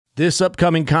This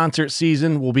upcoming concert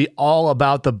season will be all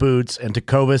about the boots, and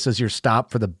Tecovas is your stop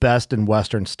for the best in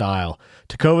Western style.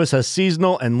 Tecovas has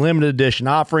seasonal and limited edition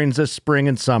offerings this spring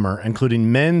and summer,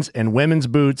 including men's and women's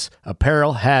boots,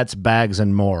 apparel, hats, bags,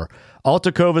 and more. All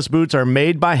Tecovas boots are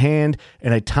made by hand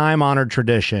in a time-honored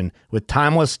tradition with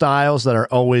timeless styles that are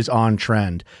always on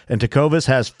trend. And Tecovas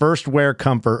has first wear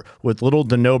comfort with little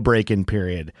to no break-in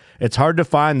period. It's hard to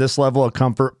find this level of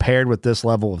comfort paired with this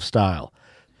level of style.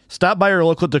 Stop by your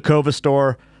local Tecovas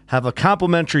store, have a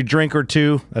complimentary drink or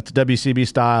two, that's WCB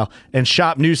style, and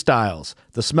shop new styles.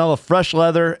 The smell of fresh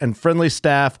leather and friendly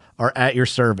staff are at your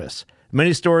service.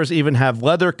 Many stores even have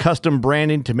leather custom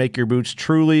branding to make your boots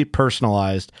truly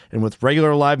personalized. And with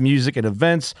regular live music and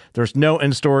events, there's no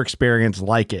in-store experience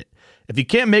like it. If you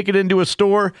can't make it into a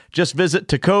store, just visit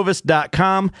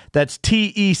tecovas.com. That's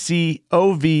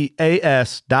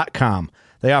TECOVAS.com.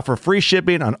 They offer free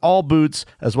shipping on all boots,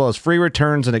 as well as free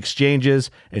returns and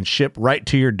exchanges, and ship right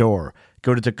to your door.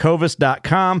 Go to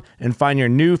tecovas.com and find your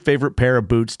new favorite pair of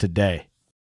boots today.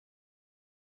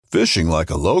 Fishing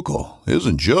like a local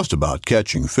isn't just about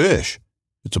catching fish.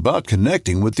 It's about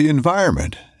connecting with the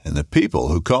environment and the people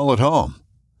who call it home.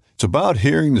 It's about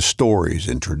hearing the stories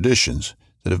and traditions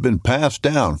that have been passed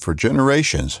down for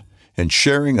generations and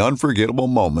sharing unforgettable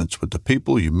moments with the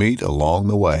people you meet along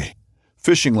the way.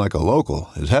 Fishing like a local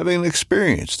is having an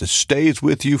experience that stays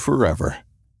with you forever.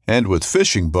 And with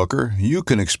Fishing Booker, you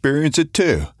can experience it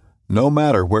too, no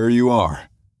matter where you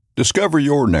are. Discover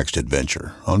your next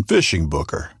adventure on Fishing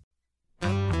Booker.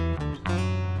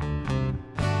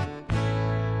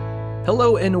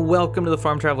 Hello and welcome to the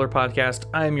Farm Traveler Podcast.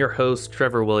 I'm your host,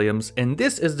 Trevor Williams, and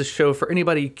this is the show for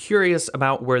anybody curious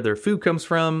about where their food comes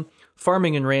from,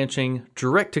 farming and ranching,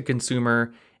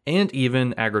 direct-to-consumer, and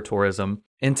even agritourism.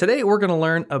 And today we're going to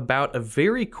learn about a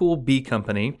very cool bee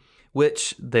company,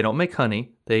 which they don't make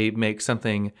honey. They make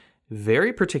something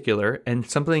very particular and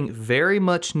something very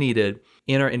much needed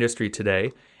in our industry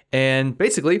today. And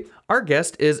basically, our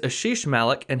guest is Ashish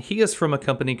Malik, and he is from a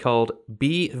company called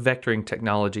Bee Vectoring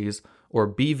Technologies, or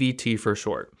BVT for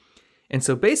short. And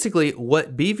so basically,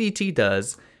 what BVT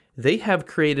does, they have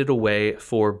created a way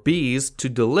for bees to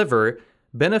deliver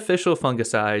beneficial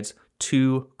fungicides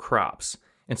to crops.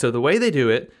 And so the way they do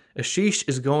it, Ashish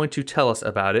is going to tell us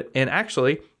about it. And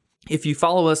actually, if you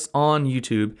follow us on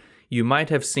YouTube, you might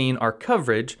have seen our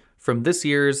coverage from this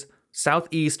year's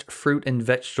Southeast Fruit and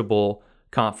Vegetable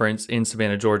Conference in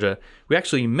Savannah, Georgia. We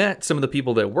actually met some of the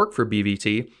people that work for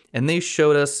BVT, and they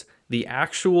showed us the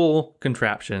actual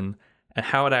contraption and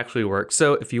how it actually works.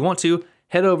 So if you want to,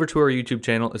 head over to our YouTube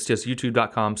channel. It's just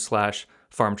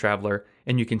youtube.com/farmtraveler,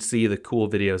 and you can see the cool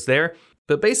videos there.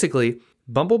 But basically,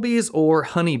 bumblebees or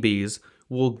honeybees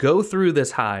will go through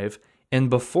this hive, and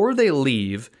before they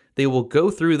leave, they will go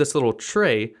through this little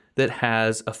tray that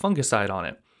has a fungicide on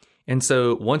it. And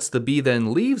so once the bee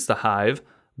then leaves the hive,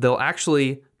 they'll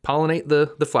actually pollinate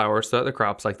the flowers throughout the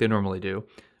crops like they normally do.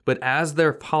 But as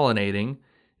they're pollinating,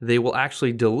 they will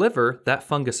actually deliver that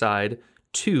fungicide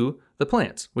to the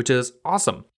plants, which is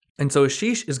awesome. And so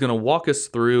Ashish is going to walk us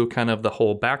through kind of the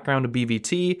whole background of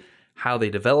BVT, how they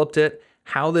developed it,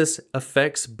 how this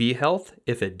affects bee health,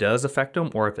 if it does affect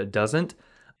them or if it doesn't,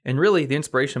 and really the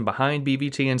inspiration behind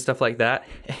BVT and stuff like that.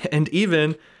 And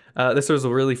even, this was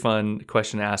a really fun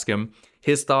question to ask him,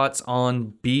 his thoughts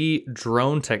on bee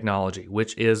drone technology,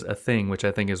 which is a thing which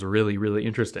I think is really, really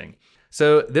interesting.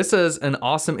 So this is an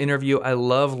awesome interview. I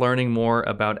love learning more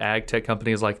about ag tech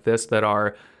companies like this that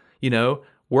are,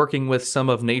 working with some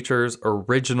of nature's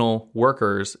original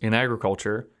workers in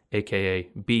agriculture, aka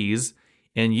bees,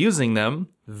 and using them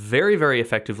very, very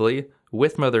effectively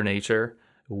with Mother Nature,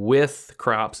 with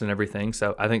crops and everything.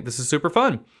 So I think this is super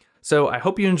fun. So I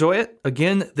hope you enjoy it.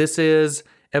 Again, this is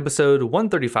episode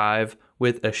 135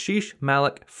 with Ashish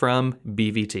Malik from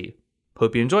BVT.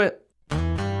 Hope you enjoy it.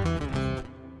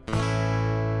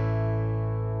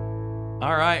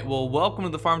 All right. Well, welcome to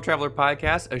the Farm Traveler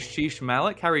Podcast, Ashish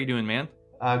Malik. How are you doing, man?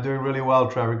 I'm doing really well,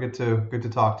 Trevor. Good to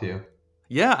talk to you.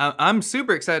 Yeah, I'm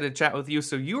super excited to chat with you.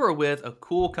 So you are with a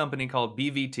cool company called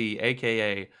BVT,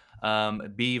 aka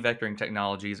Bee Vectoring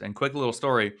Technologies. And quick little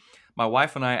story. My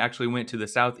wife and I actually went to the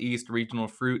Southeast Regional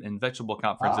Fruit and Vegetable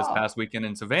Conference this past weekend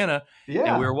in Savannah. Yeah.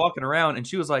 And we were walking around and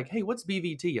she was like, "Hey, what's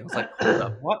BVT?" I was like, "Hold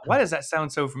up, why does that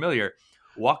sound so familiar?"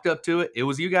 Walked up to it. It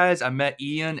was you guys. I met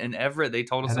Ian and Everett. They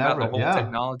told us about the whole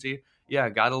technology. Yeah,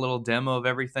 got a little demo of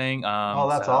everything.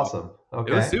 That's awesome.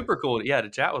 Okay. It was super cool, to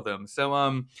chat with them.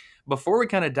 So before we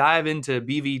kind of dive into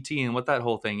BVT and what that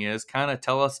whole thing is, kind of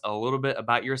tell us a little bit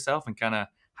about yourself and kind of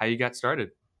how you got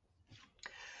started.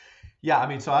 Yeah, I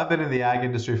mean, so I've been in the ag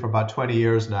industry for about 20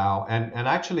 years now, and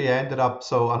actually I ended up,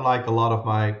 so unlike a lot of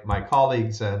my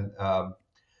colleagues and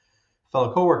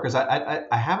fellow coworkers, I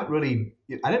haven't really,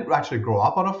 I didn't actually grow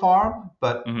up on a farm,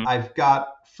 but Hmm. I've got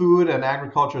food and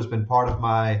agriculture has been part of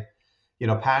my,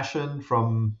 passion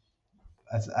from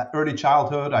early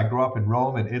childhood. I grew up in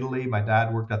Rome in Italy. My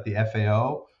dad worked at the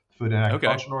FAO, Food and Okay.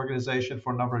 Agriculture Organization,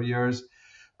 for a number of years.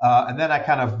 And then I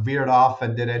kind of veered off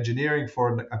and did engineering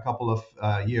for a couple of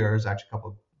years, actually a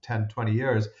couple, 10, 20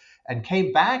 years, and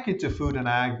came back into food and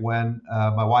ag when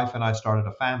my wife and I started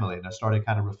a family. And I started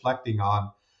kind of reflecting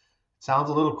on, sounds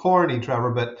a little corny,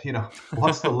 Trevor, but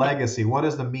what's the legacy? What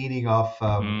is the meaning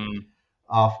Mm,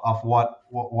 of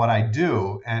what I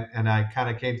do? And I kind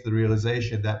of came to the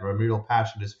realization that my real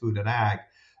passion is food and ag.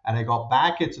 And I got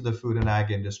back into the food and ag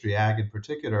industry, ag in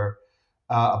particular,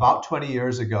 about 20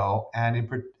 years ago. And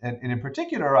in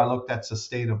particular, I looked at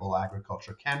sustainable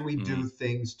agriculture. Can we do mm,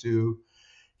 things to,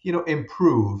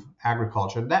 improve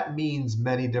agriculture? And that means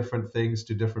many different things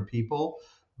to different people.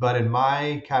 But in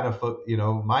my kind of,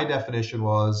 my definition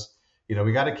was,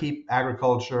 we got to keep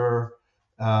agriculture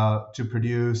to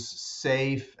produce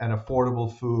safe and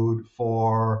affordable food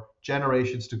for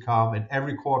generations to come in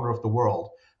every corner of the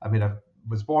world. I mean, I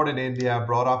was born in India,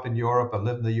 brought up in Europe, I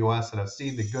lived in the US, and I've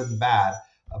seen the good and bad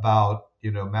about,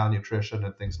 malnutrition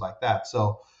and things like that.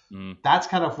 So mm. that's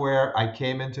kind of where I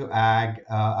came into ag.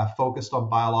 I focused on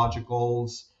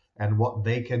biologicals and what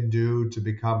they can do to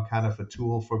become kind of a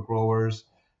tool for growers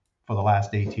for the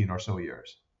last 18 or so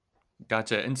years.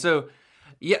 Gotcha. And so,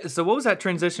 yeah. So, what was that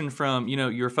transition from?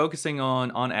 You were focusing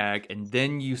on ag, and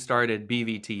then you started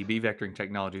BVT, B vectoring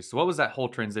technology. So, what was that whole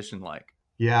transition like?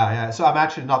 Yeah, yeah. So I'm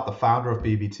actually not the founder of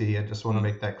BBT. I just want to Mm,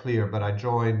 make that clear. But I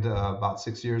joined about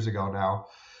 6 years ago now.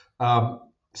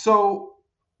 So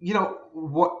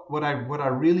what I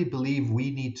really believe we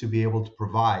need to be able to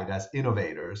provide as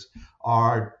innovators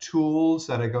are tools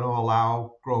that are going to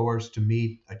allow growers to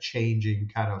meet a changing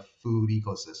kind of food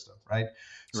ecosystem, right?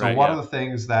 So right. one of Yeah. the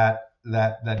things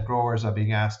that growers are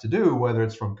being asked to do, whether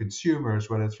it's from consumers,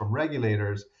 whether it's from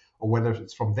regulators, or whether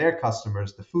it's from their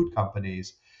customers, the food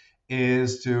companies,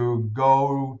 is to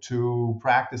go to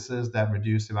practices that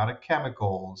reduce the amount of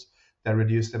chemicals, that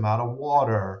reduce the amount of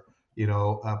water,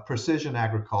 precision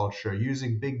agriculture,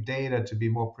 using big data to be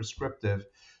more prescriptive.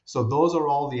 So those are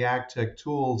all the ag tech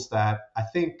tools that I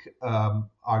think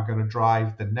are going to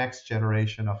drive the next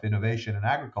generation of innovation in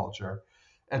agriculture.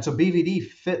 And so BVD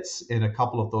fits in a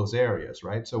couple of those areas,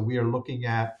 right? So we are looking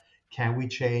at, can we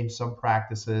change some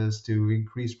practices to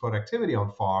increase productivity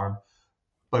on farm,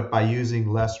 but by using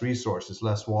less resources,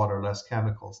 less water, less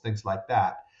chemicals, things like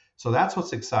that. So that's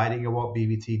what's exciting about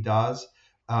BVT does.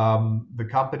 The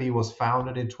company was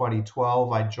founded in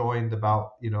 2012. I joined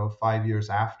about 5 years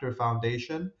after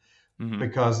foundation Hmm.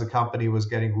 because the company was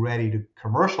getting ready to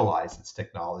commercialize its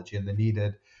technology, and they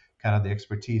needed kind of the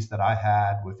expertise that I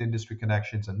had with industry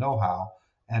connections and know-how.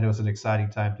 And it was an exciting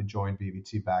time to join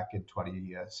BVT back in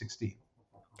 2016.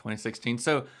 2016.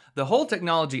 So the whole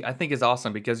technology I think is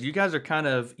awesome because you guys are kind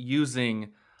of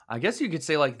using, I guess you could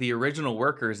say like the original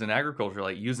workers in agriculture,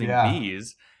 like using Yeah.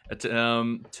 bees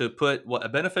to put a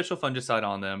beneficial fungicide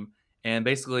on them. And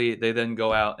basically they then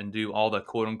go out and do all the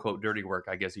quote unquote dirty work,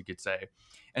 I guess you could say.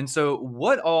 And so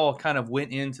what all kind of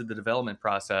went into the development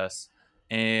process?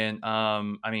 And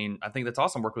I mean, I think that's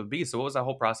awesome work with bees. So what was that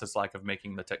whole process like of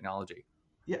making the technology?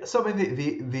 Yeah, so I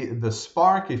mean the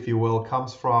spark, if you will,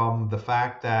 comes from the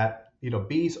fact that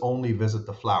bees only visit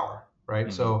the flower, right?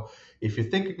 Hmm. So if you're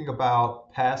thinking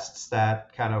about pests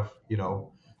that kind of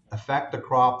affect the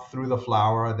crop through the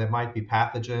flower, there might be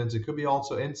pathogens. It could be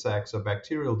also insects or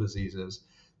bacterial diseases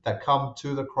that come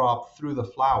to the crop through the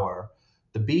flower.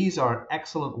 The bees are an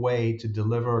excellent way to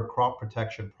deliver crop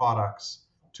protection products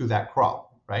to that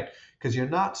crop, right? Because you're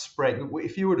not spraying.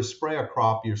 If you were to spray a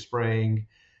crop, you're spraying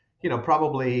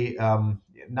probably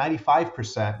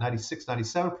 95%, 96,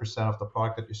 97% of the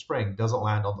product that you're spraying doesn't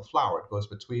land on the flower. It goes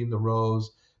between the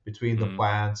rows, between the Hmm.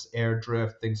 plants, air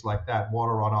drift, things like that,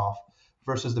 water runoff,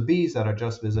 versus the bees that are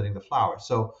just visiting the flower.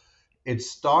 So it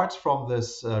starts from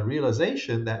this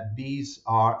realization that bees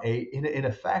are in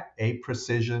effect, a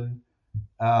precision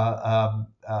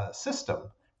system,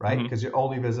 right? Hmm. Because you're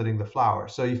only visiting the flower.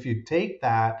 So if you take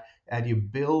that and you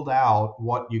build out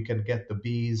what you can get the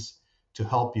bees to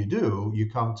help you do, you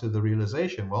come to the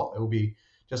realization, well, it will be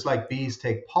just like bees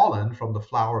take pollen from the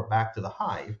flower back to the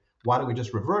hive. Why don't we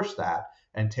just reverse that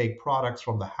and take products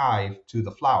from the hive to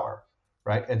the flower,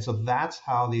 right? And so that's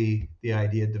how the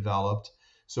idea developed.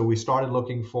 So we started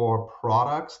looking for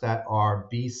products that are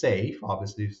bee safe.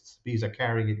 Obviously, if bees are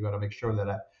carrying it, you got to make sure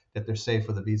that they're safe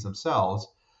for the bees themselves.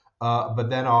 but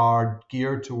then are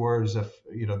geared towards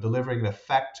delivering an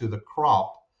effect to the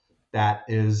crop that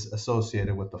is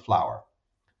associated with the flower.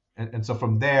 And so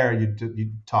from there,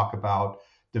 you talk about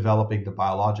developing the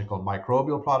biological and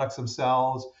microbial products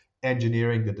themselves,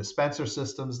 engineering the dispenser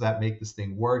systems that make this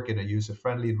thing work in a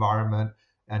user-friendly environment,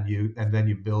 and then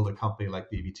you build a company like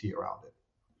BBT around it.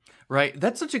 Right.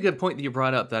 That's such a good point that you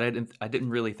brought up that I didn't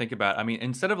really think about. I mean,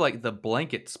 instead of like the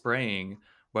blanket spraying,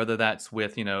 whether that's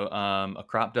with, a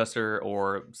crop duster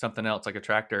or something else like a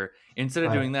tractor, instead of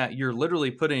Right. doing that, you're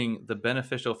literally putting the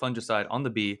beneficial fungicide on the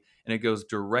bee and it goes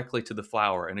directly to the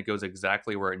flower and it goes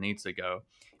exactly where it needs to go.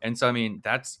 And so, I mean,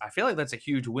 I feel like that's a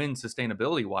huge win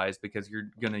sustainability wise because you're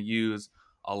going to use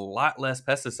a lot less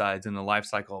pesticides in the life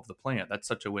cycle of the plant. That's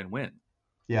such a win-win.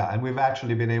 Yeah, and we've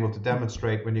actually been able to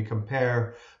demonstrate when you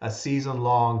compare a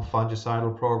season-long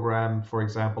fungicidal program, for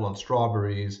example, on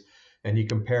strawberries, and you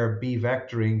compare bee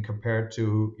vectoring compared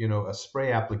to, a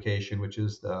spray application, which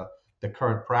is the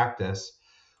current practice,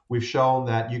 we've shown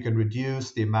that you can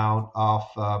reduce the amount of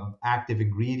active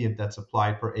ingredient that's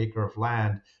applied per acre of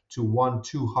land to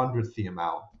 1/200th the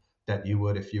amount that you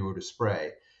would if you were to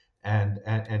spray. And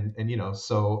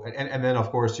then of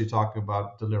course you're talking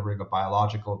about delivering a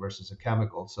biological versus a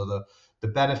chemical. So the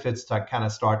benefits that kind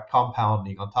of start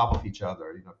compounding on top of each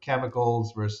other.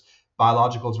 Chemicals versus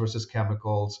biologicals versus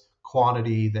chemicals,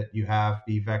 quantity that you have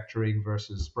bee vectoring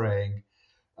versus spraying,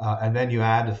 and then you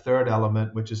add a third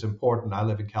element, which is important. I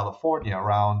live in California,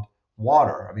 around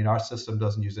water. I mean, our system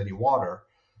doesn't use any water.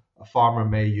 A farmer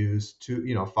may use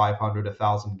 500,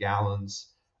 1,000 gallons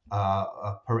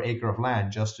per acre of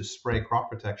land just to spray crop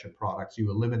protection products.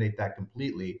 You eliminate that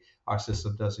completely. Our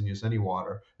system doesn't use any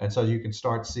water. And so you can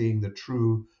start seeing the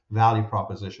true value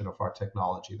proposition of our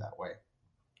technology that way.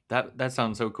 That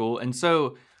sounds so cool. And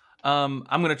so I'm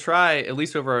going to try, at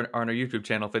least over on our YouTube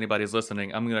channel, if anybody's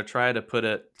listening, I'm going to try to put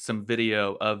some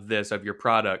video of your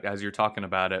product as you're talking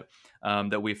about it,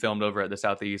 that we filmed over at the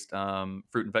Southeast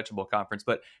Fruit and Vegetable Conference.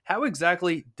 But how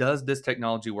exactly does this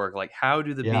technology work? Like, how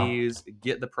do the bees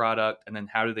get the product, and then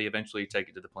how do they eventually take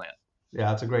it to the plant? Yeah,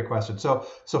 that's a great question. So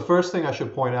first thing I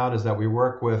should point out is that we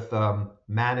work with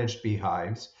managed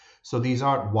beehives. So these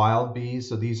aren't wild bees.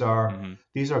 So these are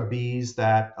bees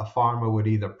that a farmer would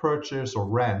either purchase or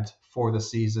rent for the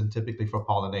season, typically for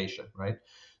pollination, right?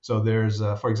 So there's,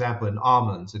 for example, in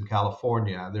almonds in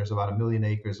California, there's about 1 million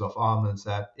acres of almonds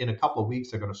that in a couple of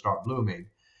weeks are going to start blooming.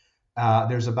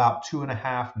 There's about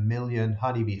 2.5 million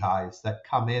honeybee hives that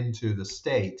come into the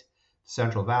state,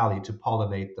 Central Valley, to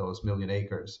pollinate those million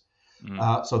acres.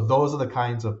 So those are the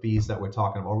kinds of bees that we're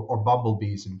talking about, or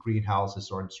bumblebees in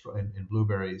greenhouses or in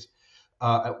blueberries.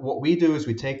 What we do is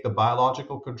we take the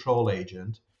biological control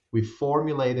agent, we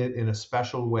formulate it in a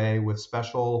special way with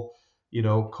special,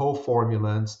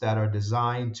 co-formulants that are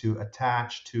designed to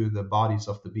attach to the bodies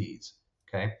of the bees.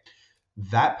 Okay.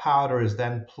 That powder is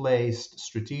then placed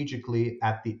strategically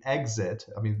at the exit.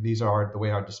 I mean, these are the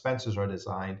way our dispensers are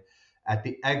designed, at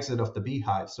the exit of the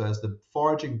beehive. So as the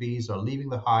foraging bees are leaving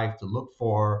the hive to look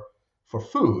for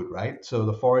food, right? So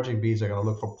the foraging bees are going to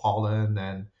look for pollen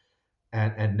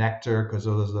and nectar, because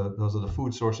those are the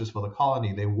food sources for the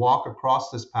colony. They walk across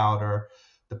this powder.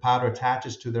 The powder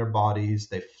attaches to their bodies.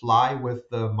 They fly with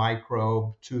the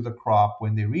microbe to the crop.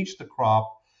 When they reach the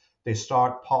crop, they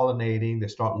start pollinating. They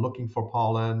start looking for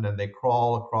pollen, and they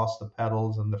crawl across the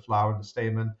petals and the flower and the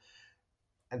stamen.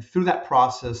 And through that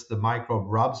process, the microbe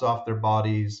rubs off their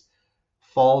bodies,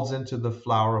 falls into the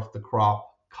flower of the crop,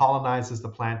 colonizes the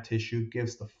plant tissue,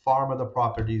 gives the farmer the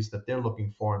properties that they're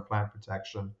looking for in plant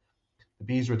protection. The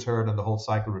bees return, and the whole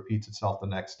cycle repeats itself the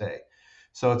next day.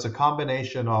 So it's a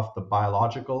combination of the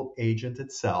biological agent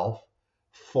itself,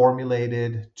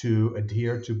 formulated to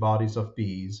adhere to bodies of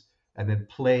bees, and then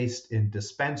placed in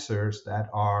dispensers that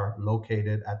are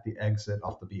located at the exit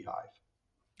of the beehive.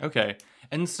 Okay.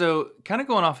 And so kind of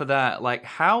going off of that, like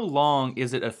how long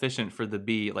is it efficient for the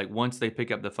bee? Like once they pick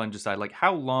up the fungicide, like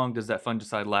how long does that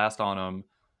fungicide last on them?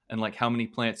 And like how many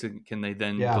plants can they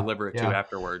then deliver it to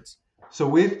afterwards? So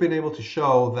we've been able to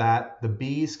show that the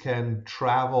bees can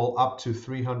travel up to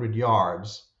 300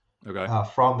 yards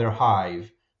from their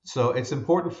hive. So it's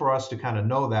important for us to kind of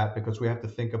know that, because we have to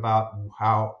think about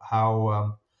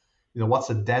how what's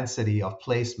the density of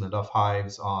placement of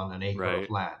hives on an acre of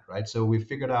land, right? So we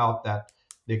figured out that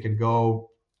they can go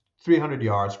 300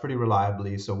 yards pretty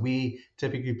reliably. So we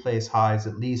typically place hives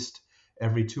at least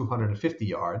every 250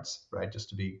 yards, right?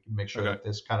 Just to make sure that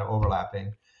there's kind of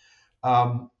overlapping.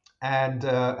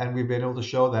 And we've been able to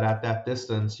show that at that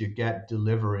distance, you get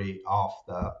delivery of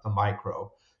the microbe.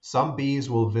 Some bees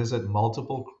will visit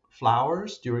multiple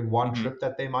flowers during one trip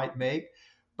that they might make,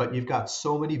 but you've got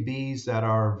so many bees that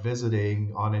are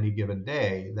visiting on any given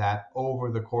day that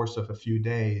over the course of a few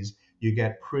days, you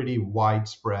get pretty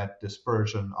widespread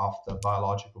dispersion of the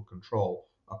biological control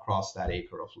across that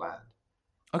acre of land.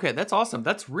 Okay, that's awesome.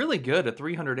 That's really good. A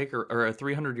 300 acre or a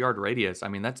 300-yard radius. I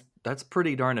mean, that's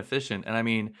pretty darn efficient. And I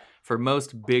mean, for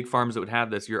most big farms that would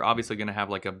have this, you're obviously going to have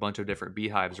like a bunch of different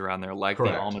beehives around there, like the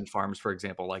Correct. almond farms, for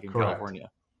example, like in Correct.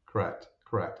 California. Correct.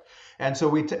 And so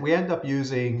we end up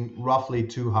using roughly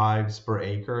 2 hives per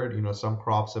acre. Some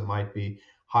crops it might be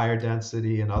higher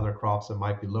density, and other crops it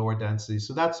might be lower density.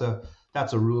 So that's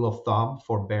a rule of thumb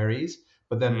for berries.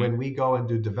 But then when we go and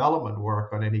do development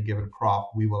work on any given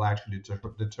crop, we will actually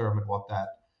determine what that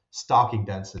stocking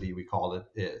density, we call it,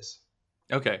 is.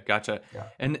 Okay, gotcha. Yeah.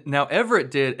 And now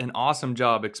Everett did an awesome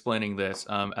job explaining this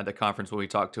at the conference when we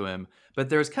talked to him. But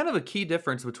there's kind of a key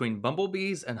difference between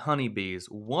bumblebees and honeybees.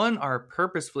 One are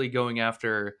purposefully going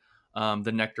after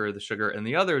the nectar or the sugar, and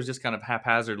the other is just kind of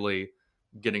haphazardly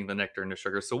getting the nectar and the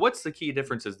sugar. So what's the key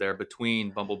differences there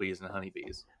between bumblebees and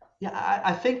honeybees? Yeah,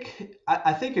 I think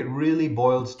it really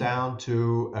boils down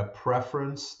to a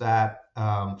preference that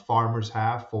farmers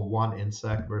have for one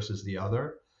insect versus the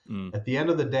other. At the end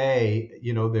of the day,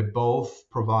 they're both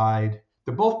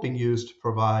being used to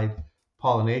provide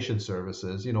pollination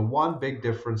services. One big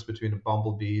difference between the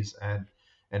bumblebees and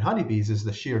honeybees is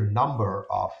the sheer number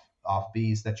of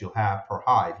bees that you'll have per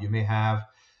hive. You may have,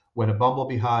 when a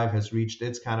bumblebee hive has reached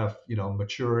its kind of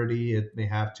maturity, it may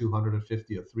have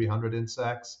 250 or 300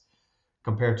 insects.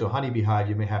 Compared to a honeybee hive,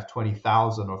 you may have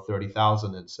 20,000 or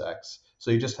 30,000 insects. So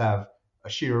you just have a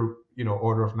sheer,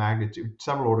 order of magnitude,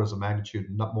 several orders of magnitude,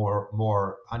 not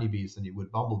more honeybees than you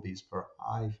would bumblebees per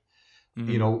hive.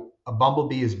 A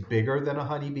bumblebee is bigger than a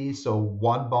honeybee, so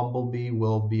one bumblebee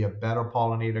will be a better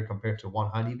pollinator compared to one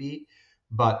honeybee.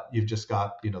 But you've just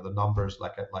got, the numbers,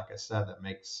 like I said, that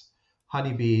makes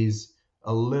honeybees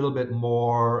a little bit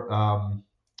more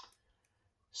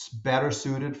better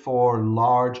suited for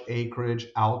large acreage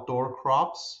outdoor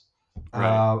crops.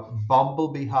 Right.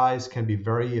 Bumblebee hives can be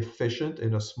very efficient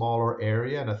in a smaller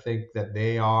area, and I think that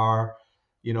they are,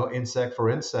 insect for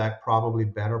insect, probably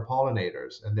better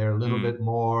pollinators, and they're a little bit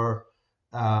more.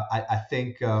 I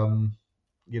think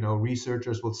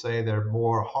researchers will say they're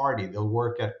more hardy. They'll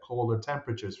work at colder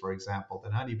temperatures, for example,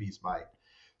 than honeybees might.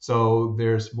 So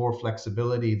there's more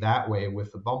flexibility that way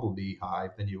with the bumblebee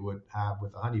hive than you would have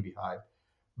with a honeybee hive.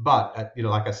 But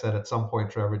like I said, at some point,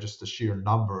 Trevor, just the sheer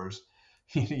numbers,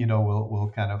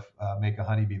 will kind of make a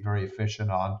honeybee very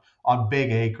efficient on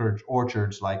big acreage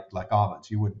orchards like almonds.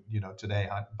 You would, today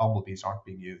bumblebees aren't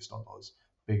being used on those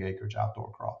big acreage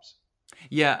outdoor crops.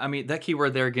 Yeah, I mean, that key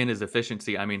word there again is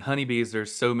efficiency. I mean, honeybees,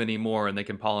 there's so many more and they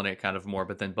can pollinate kind of more,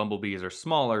 but then bumblebees are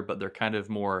smaller, but they're kind of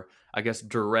more, I guess,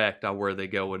 direct on where they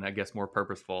go and I guess more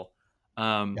purposeful.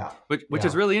 Which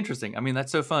is really interesting. I mean,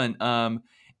 that's so fun.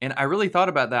 And I really thought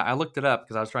about that. I looked it up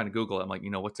because I was trying to Google it. I'm like,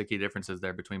 what's the key differences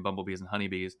there between bumblebees and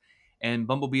honeybees? And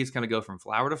bumblebees kind of go from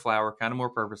flower to flower, kind of more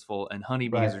purposeful, and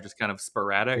honeybees are just kind of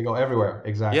sporadic. They go everywhere.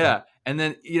 Exactly. Yeah. And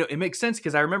then, it makes sense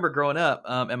because I remember growing up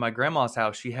at my grandma's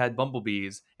house, she had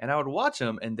bumblebees, and I would watch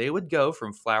them, and they would go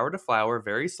from flower to flower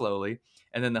very slowly.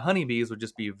 And then the honeybees would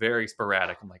just be very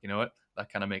sporadic. I'm like, you know what?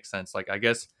 That kind of makes sense. Like, I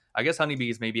guess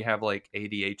honeybees maybe have like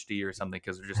ADHD or something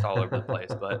because they're just all over the place,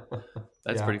 but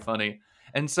that's pretty funny.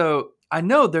 And so I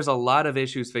know there's a lot of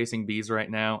issues facing bees right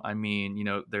now. I mean,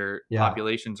 their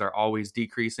populations are always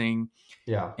decreasing.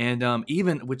 Yeah. And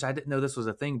even, which I didn't know this was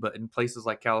a thing, but in places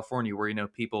like California where,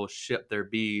 people ship their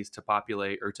bees to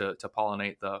populate or to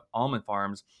pollinate the almond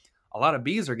farms, a lot of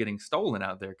bees are getting stolen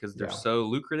out there because they're so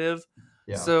lucrative.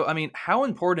 Yeah. So, I mean, how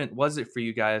important was it for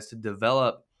you guys to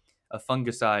develop a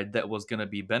fungicide that was going to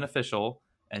be beneficial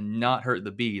and not hurt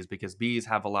the bees, because bees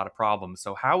have a lot of problems?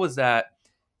 So how was that,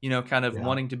 kind of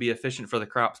wanting to be efficient for the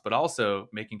crops, but also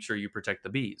making sure you protect the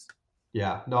bees?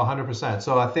 Yeah, no, 100%.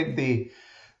 So I think the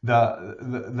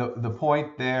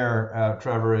point there,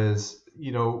 Trevor, is,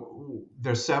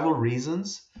 there's several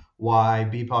reasons why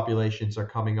bee populations are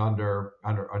coming under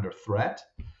threat.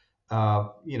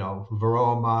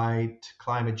 Varroa mite,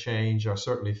 climate change are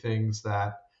certainly things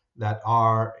that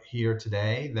are here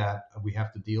today that we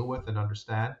have to deal with and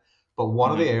understand. But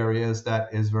one of the areas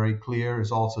that is very clear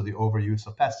is also the overuse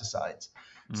of pesticides.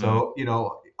 So,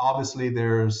 obviously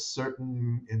there's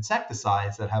certain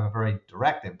insecticides that have a very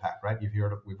direct impact, right?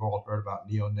 We've all heard about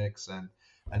neonics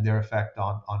and their effect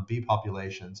on bee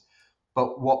populations.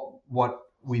 But what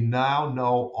we now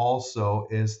know also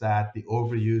is that the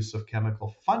overuse of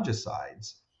chemical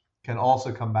fungicides can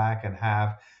also come back and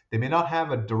they may not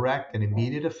have a direct and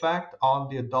immediate effect on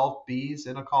the adult bees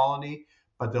in a colony,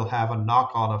 but they'll have a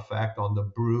knock-on effect on the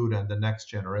brood and the next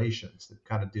generations that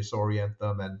kind of disorient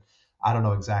them. And I don't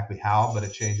know exactly how, but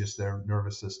it changes their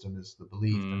nervous system, is the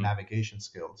belief, their navigation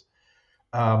skills.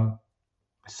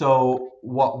 So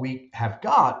what we have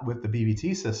got with the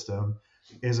BBT system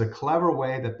is a clever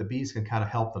way that the bees can kind of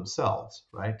help themselves,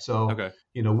 right? So, Okay.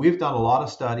 We've done a lot of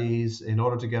studies. In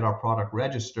order to get our product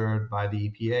registered by the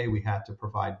EPA, we had to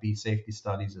provide bee safety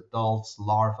studies, adults,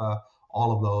 larvae,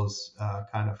 all of those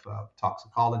kind of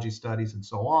toxicology studies and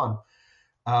so on.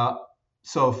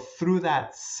 So through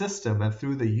that system and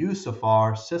through the use of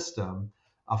our system,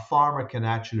 a farmer can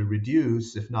actually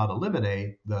reduce, if not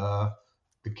eliminate, the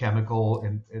chemical,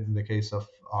 in the case of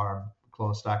our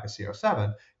Clonostachys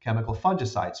CR7, chemical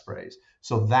fungicide sprays.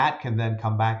 So that can then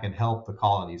come back and help the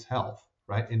colony's health,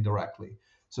 right, indirectly.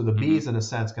 So the bees, in a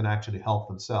sense, can actually help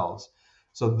themselves.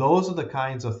 So those are the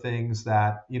kinds of things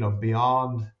that,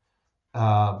 beyond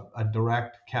a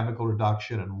direct chemical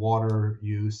reduction and water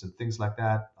use and things like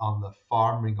that on the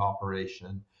farming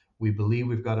operation, we believe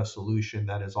we've got a solution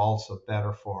that is also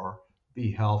better for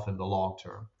bee health in the long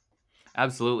term.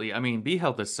 Absolutely. I mean, bee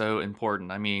health is so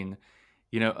important. I mean,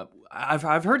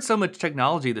 I've heard so much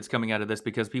technology that's coming out of this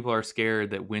because people are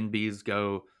scared that when bees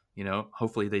go,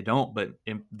 hopefully they don't, but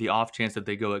in the off chance that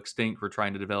they go extinct, we're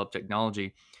trying to develop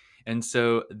technology. And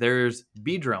so there's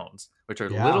bee drones, which are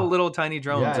little tiny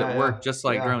drones that work just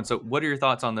like drones. So what are your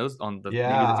thoughts on those, on maybe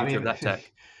the future of that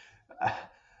tech?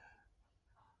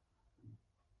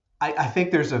 I think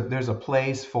there's a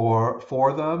place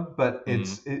for them, but and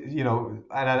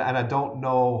I don't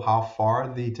know how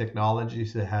far the technology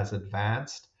has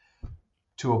advanced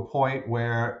to a point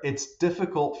where it's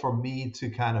difficult for me to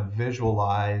kind of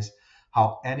visualize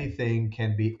how anything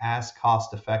can be as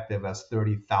cost effective as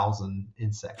 30,000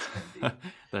 insects can be.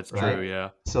 That's right? true, yeah.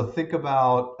 So think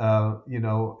about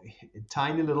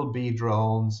tiny little bee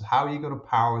drones. How are you going to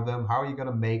power them? How are you going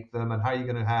to make them? And how are you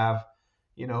going to have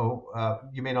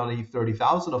you may not need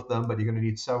 30,000 of them, but you're going to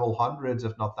need several hundreds,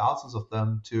 if not thousands of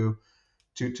them to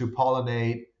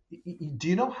pollinate. Do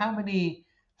you know how many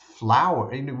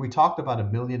flowers? We talked about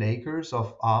 1 million acres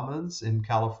of almonds in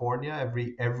California.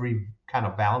 Every kind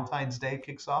of Valentine's Day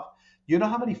kicks off. You know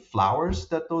how many flowers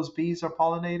that those bees are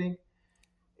pollinating?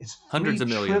 It's hundreds of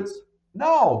millions.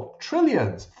 No,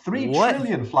 trillions. 3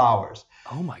 trillion flowers.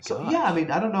 Oh my god. So yeah, I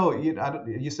mean, I don't know.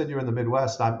 You said you're in the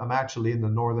Midwest. I'm actually in the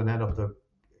northern end of the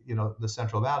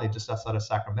Central Valley, just outside of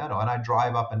Sacramento, and I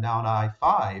drive up and down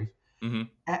I-5. Mm-hmm.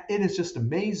 And it is just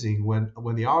amazing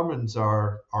when the almonds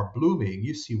are blooming.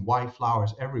 You see white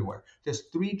flowers everywhere. There's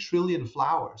 3 trillion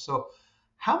flowers. So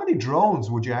how many drones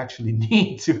would you actually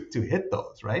need to hit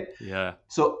those, right? Yeah.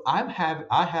 So I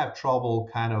have trouble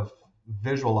kind of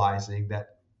visualizing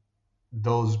that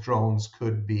those drones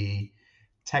could be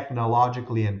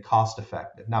technologically and cost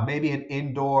effective. Now, maybe in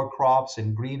indoor crops,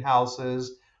 in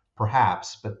greenhouses,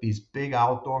 perhaps, but these big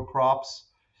outdoor crops,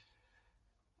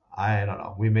 I don't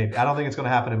know. I don't think it's going to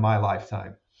happen in my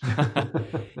lifetime.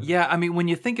 Yeah, I mean, when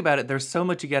you think about it, there's so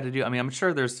much you got to do. I mean, I'm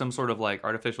sure there's some sort of like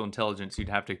artificial intelligence you'd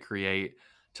have to create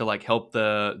to like help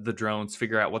the drones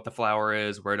figure out what the flower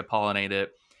is, where to pollinate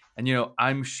it. And,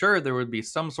 I'm sure there would be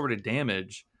some sort of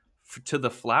damage to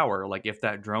the flower, like if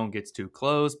that drone gets too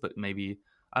close, but maybe,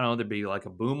 I don't know, there'd be like a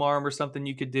boom arm or something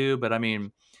you could do. But I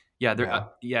mean, kind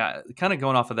of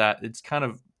going off of that, it's kind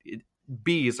of,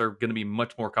 bees are going to be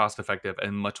much more cost effective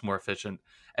and much more efficient,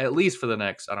 at least for the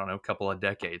next, I don't know, couple of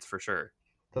decades for sure.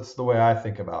 That's the way I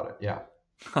think about it. Yeah.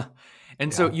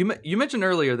 And so you mentioned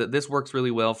earlier that this works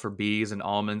really well for bees and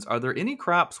almonds. Are there any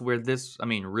crops where this,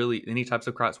 really any types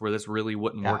of crops where this really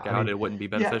wouldn't work out? It wouldn't be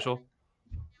beneficial? Yeah.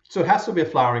 So it has to be a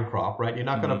flowering crop, right? You're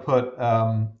not going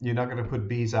to put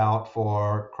bees out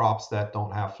for crops that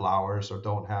don't have flowers or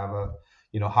don't have a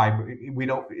hybrid.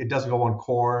 It doesn't go on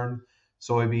corn,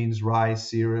 soybeans, rice,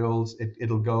 cereals.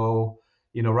 It'll go.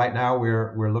 Right now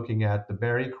we're looking at the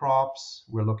berry crops.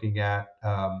 We're looking at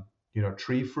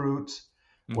tree fruits,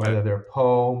 whether they're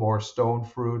pome or stone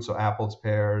fruit, so apples,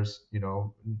 pears,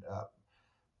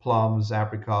 plums,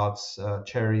 apricots,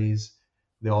 cherries.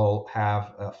 They all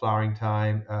have flowering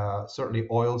time. Certainly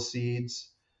oil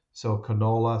seeds, so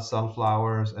canola,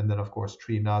 sunflowers, and then of course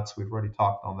tree nuts. We've already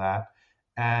talked on that.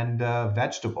 And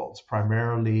vegetables,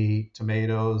 primarily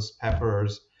tomatoes,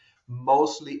 peppers,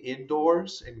 mostly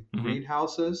indoors in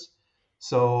greenhouses.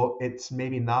 So it's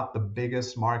maybe not the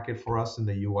biggest market for us in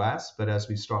the U.S., but as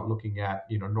we start looking at,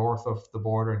 north of the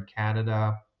border in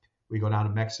Canada, we go down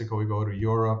to Mexico, we go to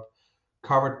Europe,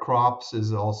 covered crops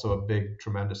is also a big,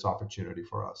 tremendous opportunity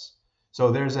for us. So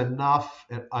there's enough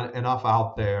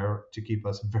out there to keep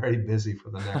us very busy for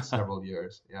the next several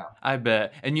years. Yeah. I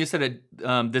bet. And you said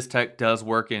this tech does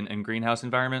work in greenhouse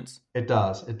environments? It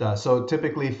does. It does. So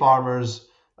typically farmers,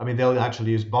 I mean, they'll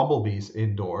actually use bumblebees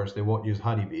indoors. They won't use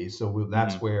honeybees. So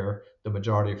that's Hmm. where the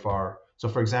majority of our. So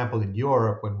for example, in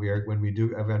Europe, when we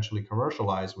do eventually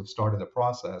commercialize, we've started the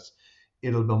process.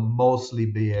 It'll mostly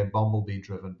be a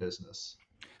bumblebee-driven business.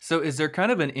 So is there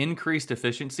kind of an increased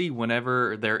efficiency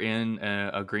whenever they're in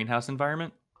a greenhouse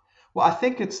environment? Well, I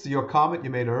think it's your comment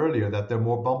you made earlier that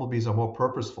bumblebees are more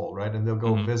purposeful, right? And they'll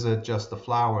go Hmm. visit just the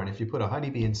flower. And if you put a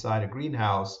honeybee inside a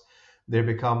greenhouse, they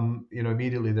become,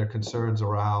 immediately their concerns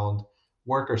around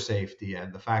worker safety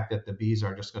and the fact that the bees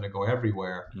are just going to go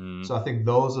everywhere. Mm. So I think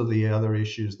those are the other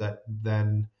issues that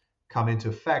then come into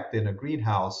effect in a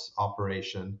greenhouse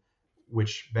operation,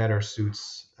 which better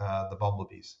suits the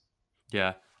bumblebees.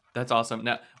 Yeah, that's awesome.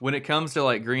 Now, when it comes to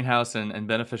like greenhouse and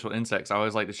beneficial insects, I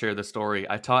always like to share the story.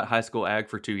 I taught high school ag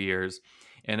for 2 years,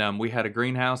 and we had a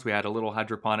greenhouse. We had a little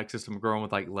hydroponic system growing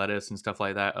with like lettuce and stuff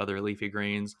like that, other leafy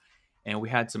greens, and we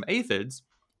had some aphids.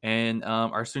 And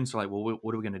our students were like, "Well,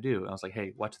 what are we going to do?" And I was like,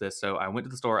 "Hey, watch this." So I went to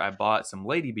the store. I bought some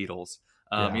lady beetles.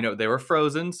 Yeah, They were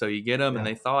frozen, so you get them and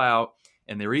yeah. they thaw out,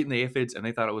 and they were eating the aphids, and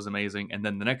they thought it was amazing. And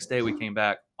then the next day we came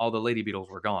back, all the lady beetles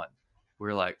were gone. We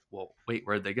were like, "Well, wait,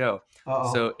 where'd they go?" So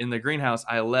Uh-oh. in the greenhouse,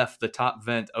 I left the top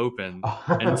vent open,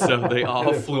 and so they And all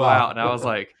it flew flew out. And out. I was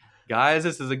like, "Guys,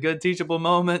 this is a good teachable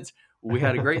moment. We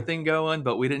had a great thing going,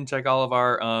 but we didn't check all of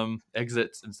our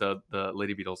exits, and so the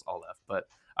lady beetles all left." But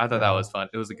I thought that Yeah. was fun.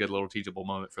 It was a good little teachable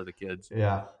moment for the kids.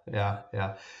 Yeah, yeah,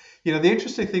 yeah. The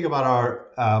interesting thing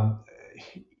about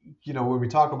when we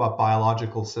talk about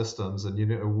biological systems, and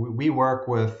we work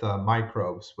with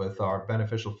microbes, with our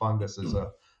beneficial fungus as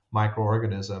a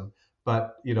microorganism.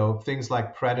 But things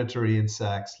like predatory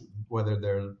insects, whether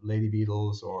they're lady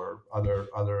beetles or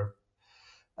other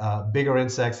bigger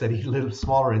insects that eat little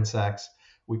smaller insects,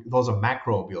 those are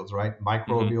macrobials, right? Hmm.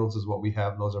 Microbials is what we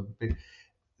have. Those are big.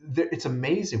 It's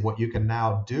amazing what you can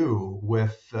now do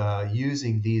with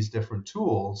using these different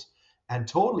tools and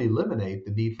totally eliminate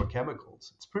the need for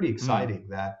chemicals. It's pretty Mm. exciting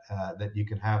that you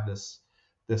can have this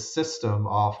system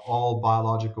of all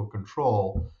biological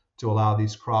control to allow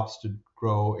these crops to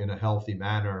grow in a healthy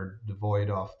manner, devoid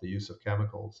of the use of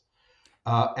chemicals.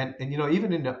 And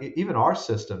even our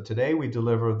system today, we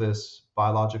deliver this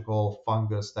biological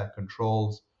fungus that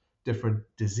controls different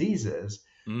diseases,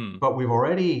 Mm. but we've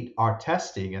already are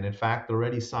testing and in fact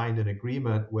already signed an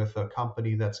agreement with a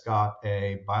company that's got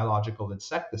a biological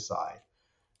insecticide.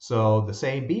 So the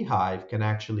same beehive can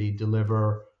actually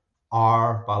deliver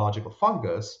our biological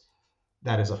fungus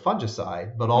that is a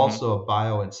fungicide, but Hmm. also a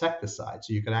bioinsecticide.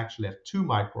 So you can actually have two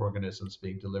microorganisms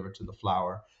being delivered to the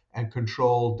flower and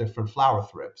control different flower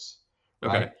thrips,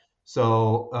 right? Okay.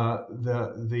 So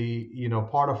the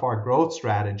part of our growth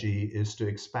strategy is to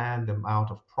expand the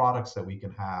amount of products that we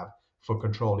can have for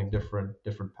controlling different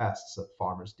pests that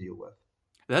farmers deal with.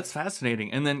 That's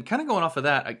fascinating. And then, kind of going off of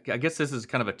that, I guess this is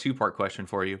kind of a two-part question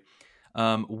for you.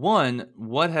 One,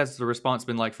 what has the response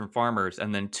been like from farmers?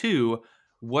 And then two,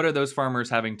 what are those farmers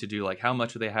having to do? Like, how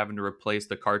much are they having to replace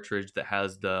the cartridge that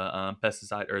has the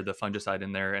pesticide or the fungicide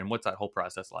in there? And what's that whole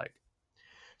process like?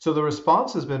 So the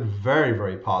response has been very,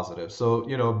 very positive. So,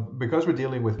 because we're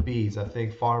dealing with bees, I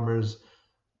think farmers,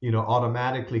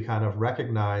 automatically kind of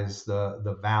recognize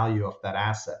the value of that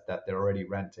asset that they're already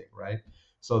renting, right?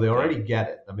 So they Okay. already get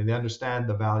it. I mean, they understand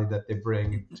the value that they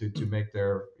bring to make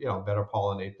their, better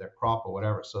pollinate their crop or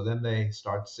whatever. So then they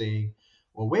start seeing,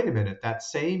 well, wait a minute, that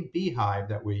same beehive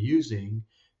that we're using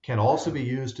can also be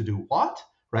used to do what?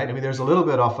 Right? I mean, there's a little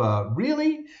bit of a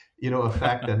really,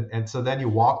 effect. And so then you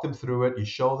walk them through it, you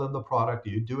show them the product,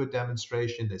 you do a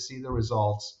demonstration, they see the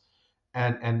results,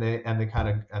 and they kind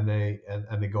of and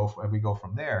they go and we go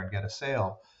from there and get a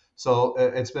sale. So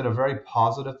it's been a very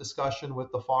positive discussion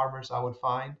with the farmers, I would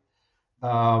find.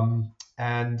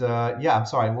 And yeah, I'm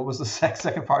sorry. What was the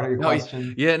second part of your No,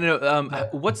 question? yeah, no. Yeah.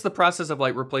 What's the process of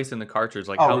like replacing the cartridge?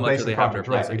 Like, Oh, how much are replacing they having to cartridge,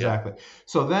 replace right? it? Yeah. Exactly.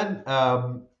 So then,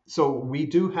 so we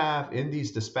do have in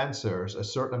these dispensers a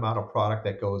certain amount of product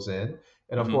that goes in,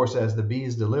 and of Hmm. course, as the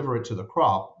bees deliver it to the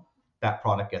crop, that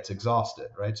product gets exhausted,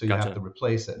 right? So you have to Gotcha.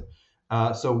 replace it.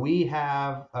 So we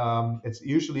have it's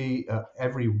usually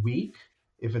every week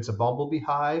if it's a bumblebee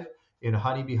hive. In a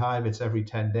honeybee hive, it's every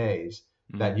 10 days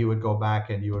that Hmm. you would go back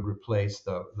and you would replace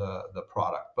the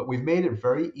product. But we've made it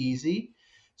very easy.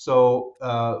 So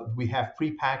we have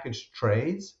prepackaged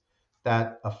trays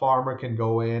that a farmer can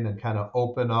go in and kind of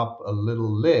open up a little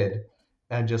lid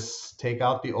and just take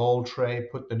out the old tray,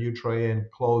 put the new tray in,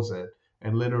 close it,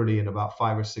 and literally in about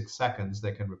 5 or 6 seconds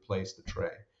they can replace the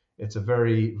tray. It's a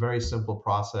very, very simple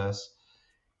process.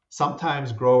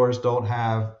 Sometimes growers don't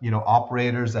have,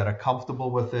 operators that are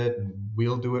comfortable with it, and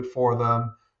we'll do it for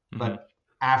them. But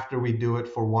after we do it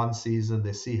for one season,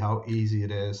 they see how easy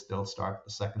it is. They'll start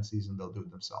the second season, they'll do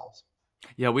it themselves.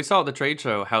 Yeah, we saw at the trade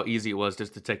show how easy it was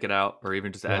just to take it out or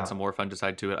even just add Yeah. some more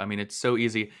fungicide to it. I mean, it's so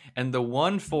easy. And the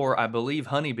one for, I believe,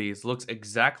 honeybees looks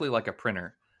exactly like a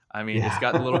printer. I mean, it's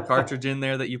got the little cartridge in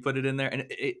there that you put it in there.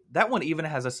 And that one even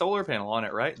has a solar panel on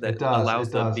it, right? That It does. allows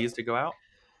It the does. bees to go out.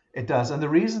 It does. And the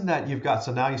reason that you've got,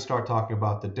 so now you start talking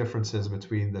about the differences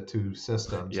between the two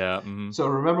systems. Yeah. So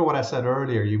remember what I said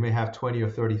earlier, you may have 20 or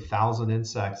 30,000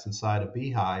 insects inside a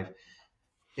beehive,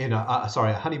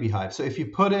 a honeybee hive. So if you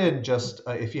put in just,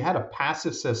 if you had a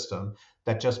passive system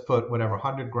that just put whatever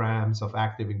 100 grams of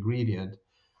active ingredient,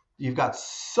 you've got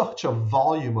such a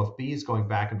volume of bees going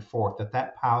back and forth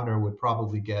that powder would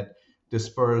probably get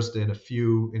dispersed in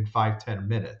 5-10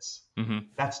 minutes.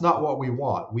 That's not what we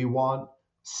want. We want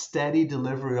steady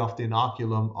delivery of the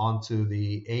inoculum onto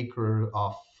the acre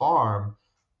of farm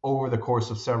over the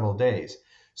course of several days.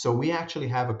 So we actually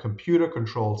have a computer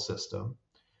controlled system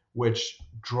which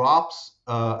drops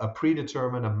a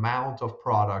predetermined amount of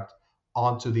product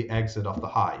onto the exit of the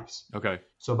hives. Okay.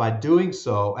 So by doing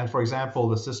so, and for example,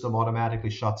 the system automatically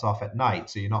shuts off at night,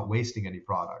 so you're not wasting any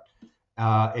product.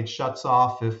 It shuts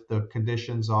off if the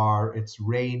conditions are it's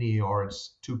rainy or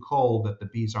it's too cold that the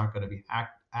bees aren't going to be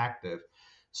active.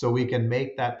 So we can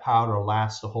make that powder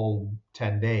last a whole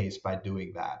 10 days by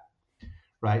doing that,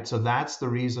 right? So that's the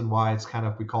reason why it's kind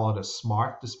of, we call it a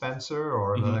smart dispenser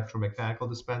or an electromechanical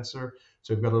dispenser.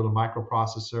 So we've got a little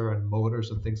microprocessor and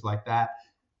motors and things like that.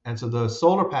 And so the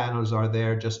solar panels are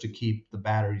there just to keep the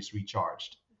batteries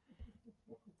recharged.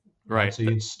 Right. So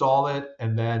you install it,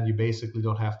 and then you basically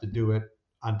don't have to do it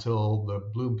until the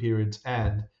bloom periods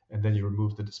end, and then you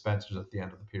remove the dispensers at the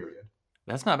end of the period.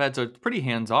 That's not bad. So it's pretty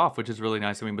hands-off, which is really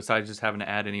nice. I mean, besides just having to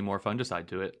add any more fungicide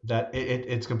to it.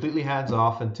 It's completely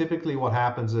hands-off, and typically what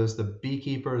happens is the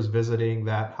beekeeper is visiting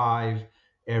that hive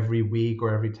every week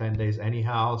or every 10 days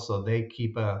anyhow, so they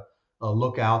keep a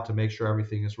lookout to make sure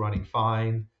everything is running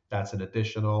fine. That's an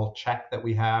additional check that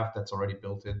we have that's already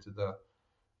built into the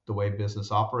way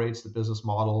business operates, the business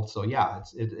model. So yeah,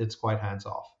 it's quite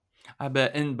hands-off. I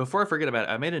bet. And before I forget about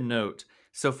it, I made a note.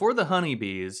 So for the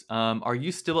honeybees, are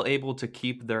you still able to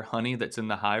keep their honey that's in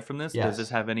the hive from this? Yes. Does this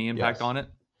have any impact Yes. on it?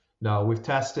 No, we've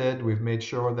tested. We've made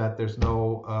sure that there's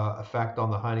no effect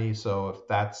on the honey. So if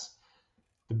that's,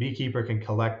 the beekeeper can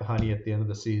collect the honey at the end of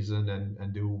the season and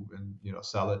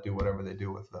sell it, do whatever they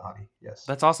do with the honey. Yes.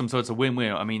 That's awesome. So it's a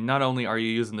win-win. I mean, not only are you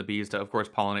using the bees to, of course,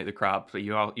 pollinate the crop, but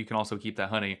you can also keep that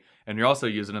honey, and you're also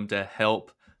using them to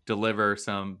help deliver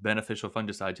some beneficial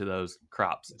fungicide to those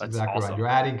crops. That's exactly awesome.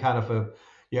 right.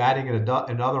 You're adding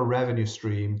another revenue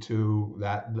stream to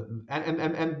that,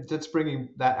 and it's bringing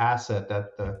that asset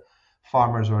that the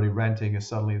farmers are already renting is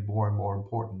suddenly more and more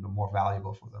important and more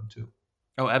valuable for them too.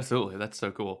 Oh, absolutely. That's so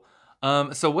cool.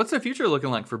 So what's the future looking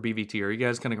like for BVT? Are you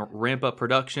guys going to ramp up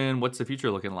production? What's the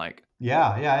future looking like?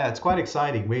 Yeah. It's quite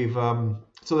exciting. We've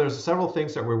so there's several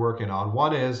things that we're working on.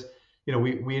 One is,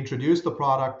 we introduced the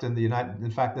product in the United.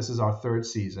 In fact, this is our third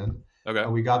season. Okay.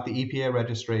 We got the EPA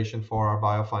registration for our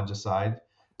biofungicide.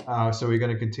 So we're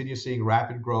going to continue seeing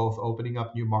rapid growth, opening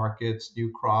up new markets,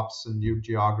 new crops, and new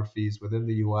geographies within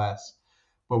the U.S.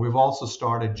 But we've also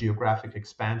started geographic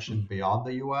expansion beyond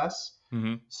the U.S.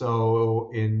 Mm-hmm.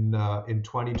 So in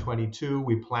 2022,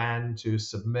 we plan to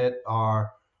submit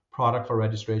our product for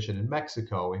registration in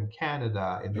Mexico, in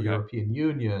Canada, in the European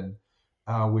Union.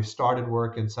 We've started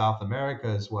work in South America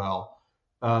as well.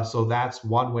 So that's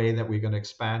one way that we're going to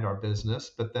expand our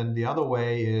business. But then the other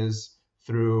way is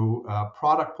through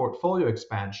product portfolio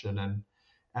expansion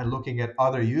and looking at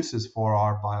other uses for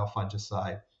our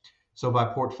biofungicide. So by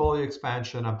portfolio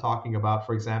expansion, I'm talking about,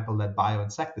 for example, that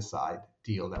bioinsecticide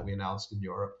deal that we announced in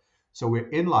Europe. So we're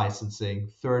in-licensing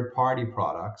third-party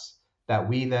products that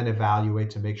we then evaluate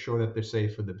to make sure that they're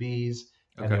safe for the bees,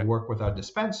 and then work with our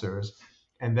dispensers.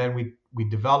 And then we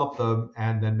develop them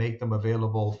and then make them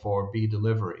available for bee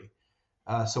delivery.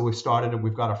 So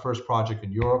we've got our first project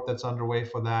in Europe that's underway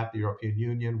for that, the European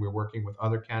Union. We're working with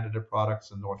other candidate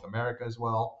products in North America as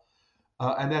well.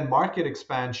 And then market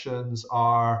expansions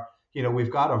are,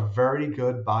 we've got a very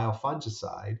good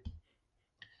biofungicide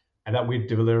and that we're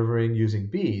delivering using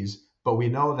bees, but we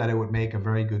know that it would make a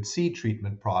very good seed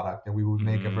treatment product, and we would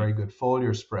make a very good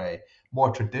foliar spray,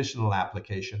 more traditional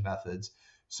application methods.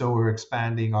 So we're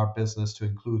expanding our business to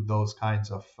include those kinds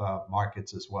of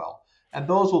markets as well. And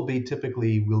those will be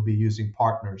typically, we'll be using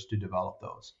partners to develop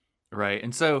those. Right.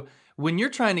 And so when you're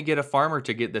trying to get a farmer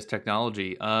to get this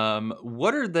technology,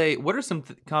 what are some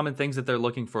common things that they're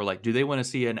looking for? Like, do they want to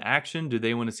see an action? Do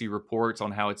they want to see reports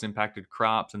on how it's impacted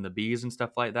crops and the bees and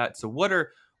stuff like that? So what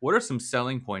are some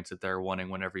selling points that they're wanting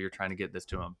whenever you're trying to get this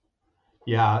to them?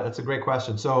 Yeah, that's a great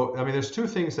question. So, I mean, there's two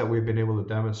things that we've been able to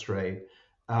demonstrate,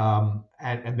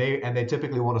 and they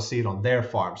typically want to see it on their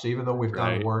farm. So, even though we've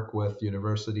done Right. work with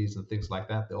universities and things like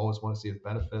that, they always want to see its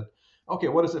benefit. Okay,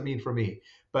 what does it mean for me?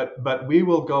 But we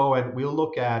will go and we'll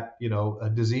look at a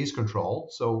disease control.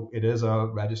 So it is a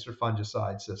registered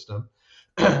fungicide system.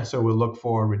 So we'll look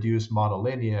for reduced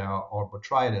monolinea or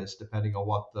botrytis, depending on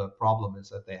what the problem is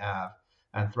that they have,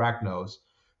 anthracnose.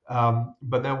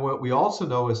 But then what we also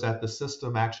know is that the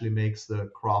system actually makes the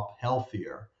crop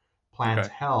healthier, plant Okay.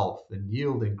 health, and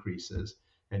yield increases.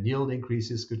 And yield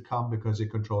increases could come because you're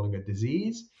controlling a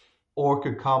disease, or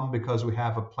could come because we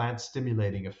have a plant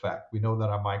stimulating effect. We know that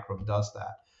our microbe does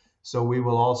that. So we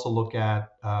will also look at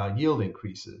yield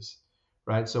increases,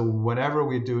 right? So whenever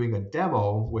we're doing a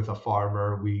demo with a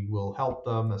farmer, we will help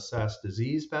them assess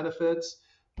disease benefits,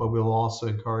 but we'll also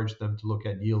encourage them to look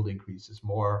at yield increases,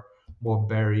 more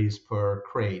berries per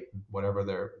crate, however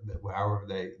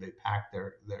they pack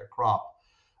their crop.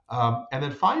 And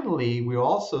then finally, we've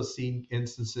also seen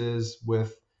instances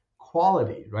with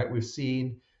quality, right? We've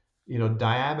seen,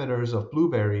 diameters of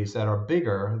blueberries that are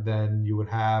bigger than you would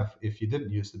have if you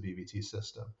didn't use the BVT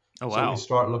system. Oh, So we wow.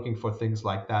 start looking for things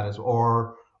like that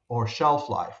or shelf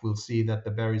life. We'll see that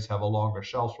the berries have a longer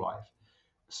shelf life.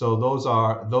 So those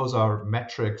are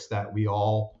metrics that we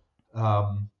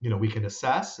can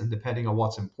assess, and depending on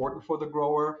what's important for the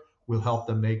grower, we'll help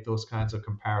them make those kinds of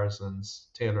comparisons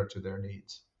tailored to their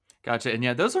needs. Gotcha. And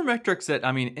yeah, those are metrics that,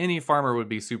 I mean, any farmer would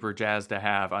be super jazzed to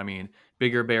have. I mean,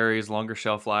 bigger berries, longer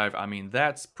shelf life. I mean,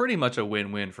 that's pretty much a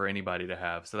win-win for anybody to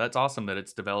have. So that's awesome that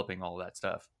it's developing all that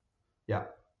stuff. Yeah,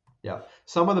 yeah.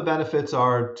 Some of the benefits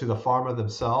are to the farmer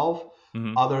themselves.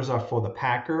 Hmm. Others are for the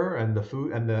packer and the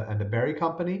food and the berry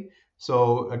company.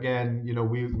 So again,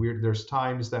 there's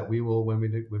times that we will when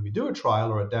we do a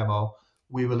trial or a demo,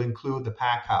 we will include the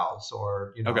pack house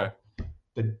or Okay.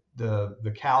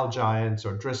 the Cal Giants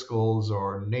or Driscoll's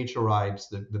or Nature Ripes.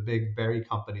 The big berry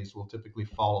companies will typically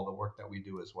follow the work that we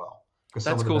do as well, because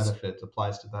some That's of the cool. benefits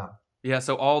applies to them. Yeah,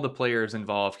 so all the players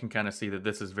involved can kind of see that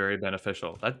this is very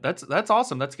beneficial. That's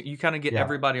awesome. That's you kind of get Yeah,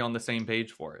 everybody on the same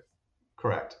page for it.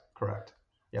 correct.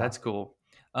 Yeah. That's cool.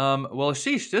 Well,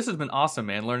 Ashish, this has been awesome,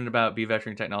 man. Learning about bee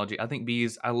vectoring technology. I think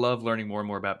bees. I love learning more and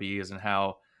more about bees and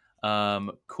how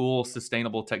cool,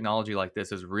 sustainable technology like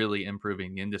this is really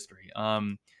improving the industry.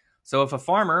 So, if a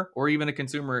farmer or even a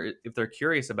consumer, if they're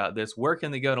curious about this, where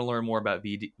can they go to learn more about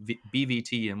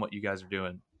BVT and what you guys are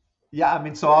doing? Yeah, I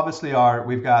mean, so obviously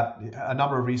we've got a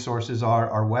number of resources.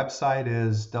 Our website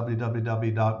is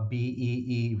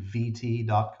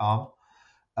www.beevt.com.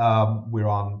 We're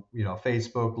on,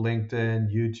 Facebook,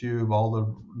 LinkedIn, YouTube, all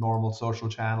the normal social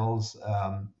channels.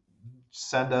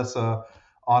 Send us on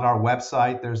our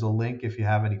website. There's a link if you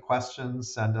have any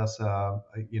questions. Send us an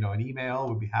email.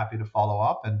 We'd be happy to follow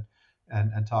up and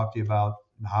talk to you about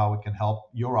how it can help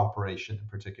your operation in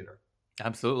particular.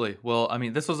 Absolutely. Well, I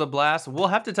mean, this was a blast. We'll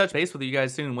have to touch base with you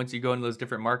guys soon once you go into those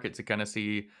different markets to kind of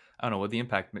see, I don't know, what the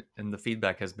impact and the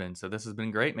feedback has been. So this has been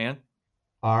great, man.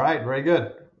 All right, very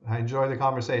good. I enjoyed the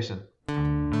conversation.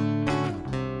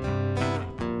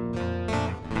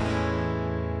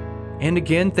 And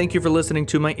again, thank you for listening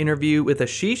to my interview with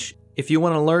Ashish. If you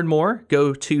want to learn more,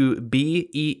 go to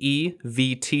beevt.com.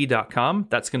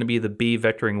 That's going to be the bee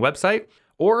vectoring website.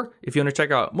 Or if you want to check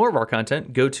out more of our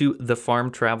content, go to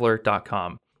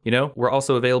thefarmtraveler.com. We're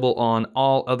also available on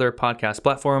all other podcast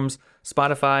platforms,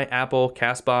 Spotify, Apple,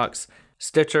 CastBox,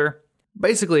 Stitcher,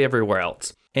 basically everywhere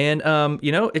else. And,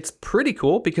 it's pretty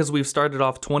cool because we've started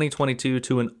off 2022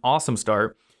 to an awesome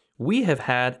start. We have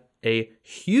had a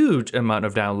huge amount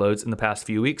of downloads in the past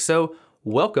few weeks. So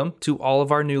welcome to all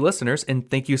of our new listeners. And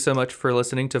thank you so much for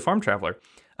listening to Farm Traveler.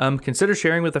 Consider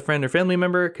sharing with a friend or family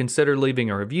member. Consider leaving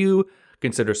a review.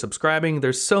 Consider subscribing.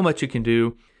 There's so much you can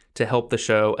do to help the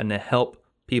show and to help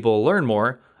people learn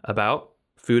more about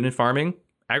food and farming,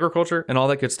 agriculture, and all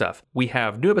that good stuff. We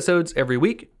have new episodes every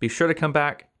week. Be sure to come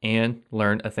back and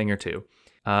learn a thing or two.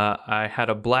 I had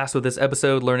a blast with this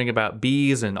episode, learning about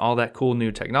bees and all that cool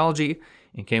new technology,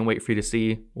 and can't wait for you to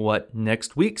see what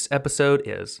next week's episode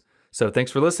is. So thanks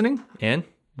for listening, and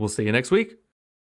we'll see you next week.